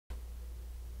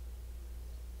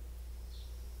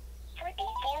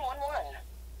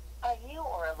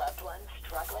loved ones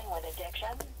struggling with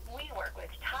addiction? We work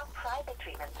with top private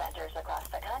treatment centers across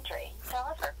the country to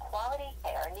offer quality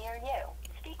care near you.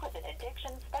 Speak with an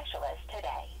addiction specialist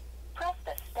today. Press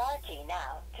the star key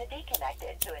now to be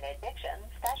connected to an addiction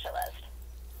specialist.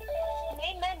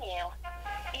 Main menu.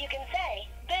 You can say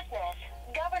business,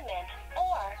 government,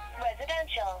 or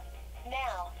residential.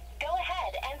 Now, go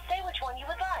ahead and say which one you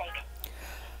would like.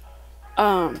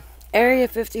 Area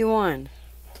 51.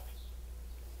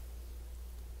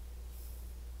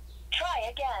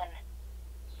 Try again.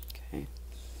 Okay.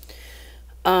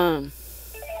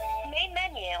 Main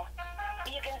menu.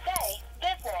 You can say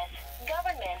business,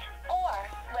 government, or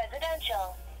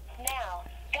residential. Now,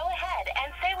 go ahead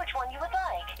and say which one you would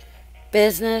like.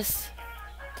 Business.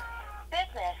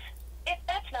 Business. If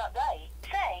that's not right,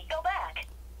 say go back.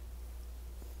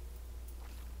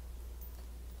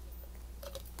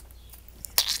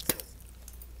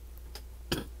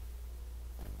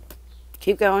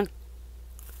 Keep going.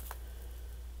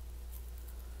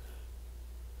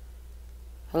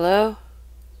 Hello?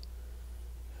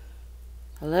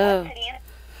 Hello?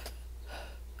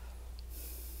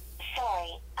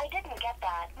 Sorry, I didn't get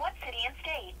that. What city and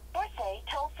state? Or say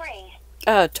toll free.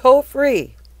 Toll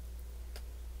free.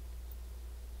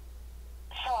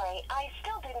 Sorry, I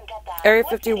still didn't get that. Area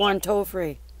 51, toll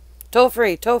free. Toll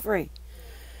free, toll free.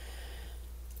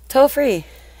 Toll free.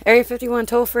 Area 51,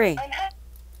 toll free.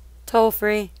 Toll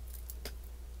free.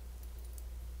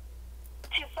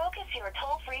 To focus your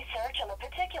toll-free search on a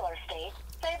particular state,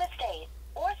 say the state,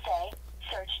 or say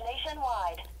search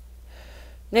nationwide.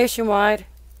 Nationwide.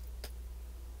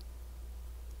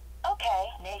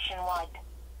 Okay, nationwide.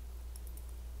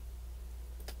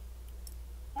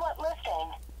 What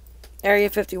listing? Area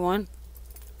 51.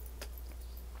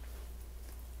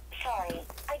 Sorry,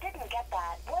 I didn't get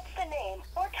that. What's the name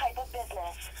or type of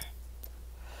business?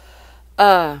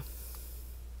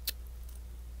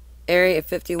 Area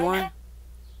 51.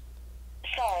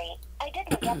 Sorry, I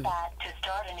didn't get that. To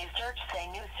start a new search, say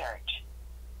new search.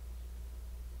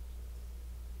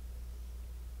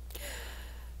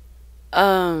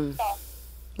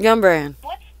 Young brand.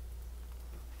 What?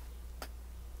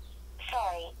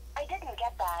 Sorry, I didn't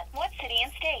get that. What city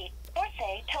and state? Or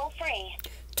say toll free.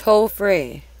 Toll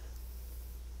free.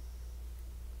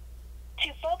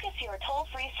 To focus your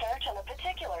toll-free search on a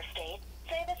particular state,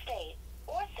 say the state,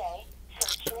 or say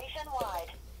search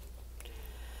nationwide.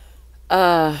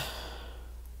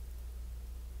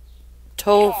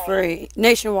 Toll free.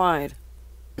 Nationwide.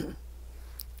 Okay,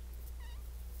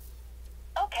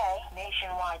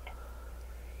 nationwide.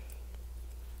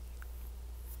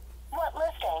 What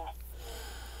listing?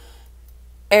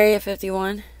 Area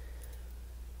 51.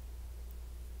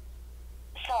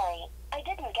 Sorry, I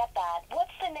didn't get that.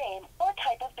 What's the name or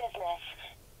type of business?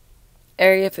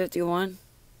 Area 51.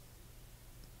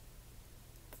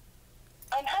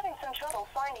 I'm having some trouble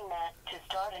finding that. To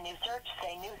start a new search,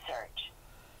 say new search.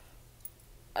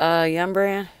 Young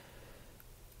brand.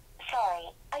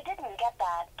 Sorry, I didn't get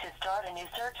that. To start a new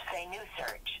search, say new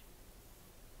search.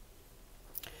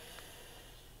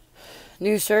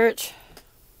 New search.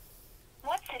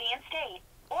 What city and state?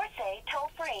 Or say toll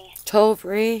free. Toll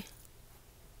free.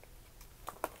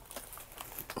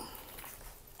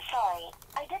 Sorry,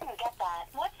 I didn't get that.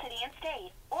 What city and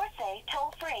state? Or say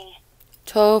toll free.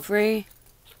 Toll free.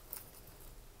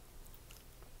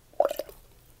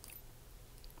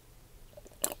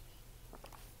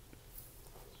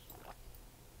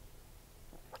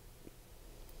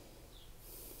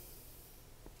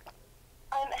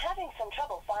 I'm having some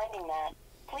trouble finding that.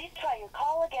 Please try your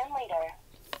call again later.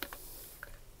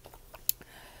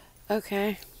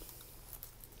 Okay.